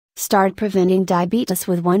Start preventing diabetes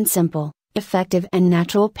with one simple, effective and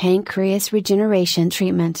natural pancreas regeneration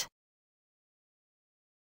treatment.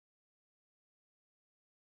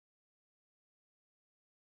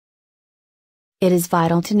 It is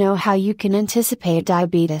vital to know how you can anticipate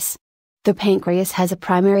diabetes. The pancreas has a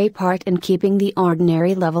primary part in keeping the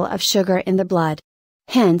ordinary level of sugar in the blood.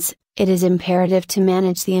 Hence, it is imperative to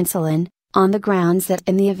manage the insulin, on the grounds that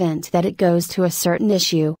in the event that it goes to a certain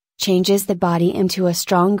issue, changes the body into a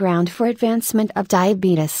strong ground for advancement of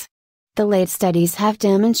diabetes. The late studies have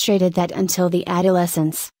demonstrated that until the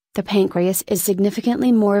adolescence, the pancreas is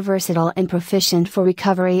significantly more versatile and proficient for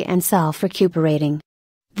recovery and self-recuperating.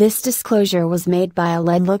 This disclosure was made by a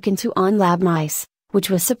lead look into on-lab mice,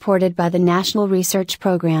 which was supported by the National Research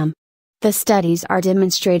Program. The studies are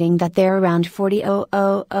demonstrating that there are around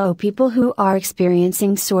 40,000 people who are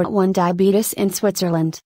experiencing sort 1 diabetes in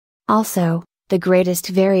Switzerland. Also, the greatest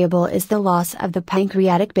variable is the loss of the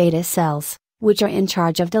pancreatic beta cells, which are in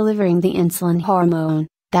charge of delivering the insulin hormone,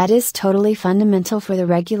 that is totally fundamental for the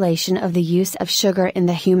regulation of the use of sugar in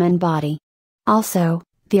the human body. Also,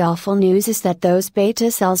 the awful news is that those beta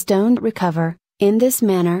cells don't recover, in this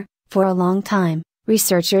manner, for a long time.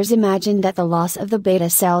 Researchers imagine that the loss of the beta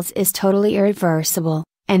cells is totally irreversible,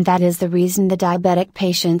 and that is the reason the diabetic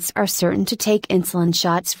patients are certain to take insulin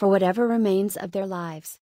shots for whatever remains of their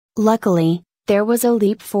lives. Luckily, there was a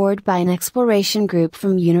leap forward by an exploration group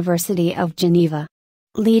from University of Geneva.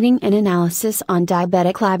 Leading an analysis on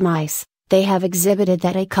diabetic lab mice, they have exhibited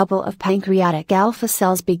that a couple of pancreatic alpha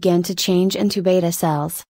cells begin to change into beta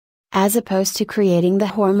cells. As opposed to creating the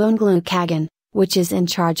hormone glucagon, which is in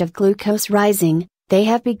charge of glucose rising, they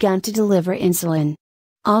have begun to deliver insulin.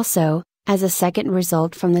 Also, as a second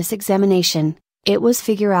result from this examination, it was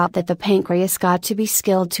figured out that the pancreas got to be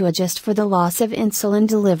skilled to adjust for the loss of insulin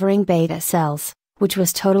delivering beta cells, which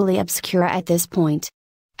was totally obscure at this point.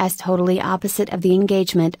 As totally opposite of the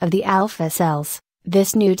engagement of the alpha cells,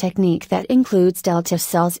 this new technique that includes delta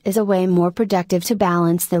cells is a way more productive to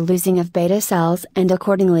balance the losing of beta cells, and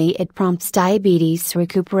accordingly it prompts diabetes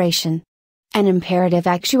recuperation. An imperative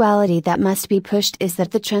actuality that must be pushed is that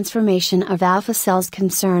the transformation of alpha cells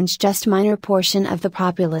concerns just minor portion of the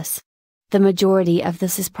populace. The majority of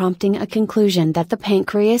this is prompting a conclusion that the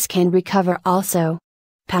pancreas can recover also.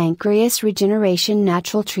 Pancreas regeneration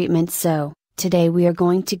natural treatment. So, today we are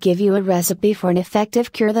going to give you a recipe for an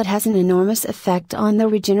effective cure that has an enormous effect on the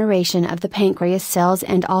regeneration of the pancreas cells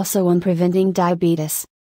and also on preventing diabetes.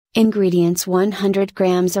 Ingredients: 100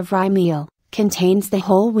 grams of rye meal, contains the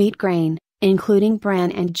whole wheat grain, including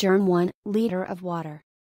bran and germ. 1 liter of water.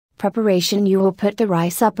 Preparation: you will put the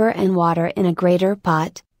rice upper and water in a greater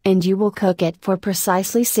pot, and you will cook it for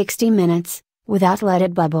precisely 60 minutes, without let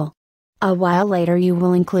it bubble. A while later you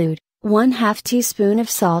will include 1/2 teaspoon of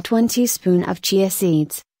salt, 1 teaspoon of chia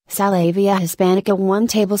seeds, Salvia hispanica, 1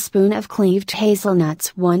 tablespoon of cleaved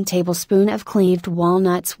hazelnuts, 1 tablespoon of cleaved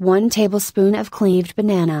walnuts, 1 tablespoon of cleaved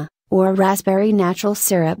banana, or raspberry natural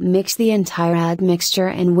syrup. Mix the entire admixture,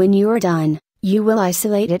 and when you are done, you will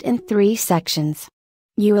isolate it in 3 sections.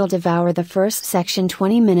 You will devour the first section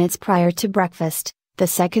 20 minutes prior to breakfast, the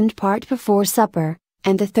second part before supper,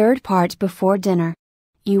 and the third part before dinner.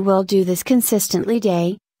 You will do this consistently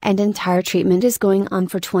day, and entire treatment is going on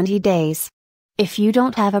for 20 days. If you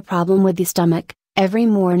don't have a problem with the stomach, every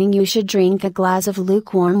morning you should drink a glass of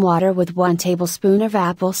lukewarm water with 1 tablespoon of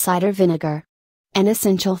apple cider vinegar. An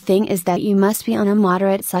essential thing is that you must be on a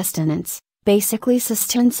moderate sustenance, basically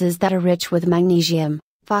sustenances that are rich with magnesium,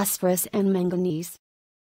 phosphorus and manganese.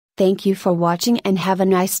 Thank you for watching and have a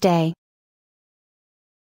nice day.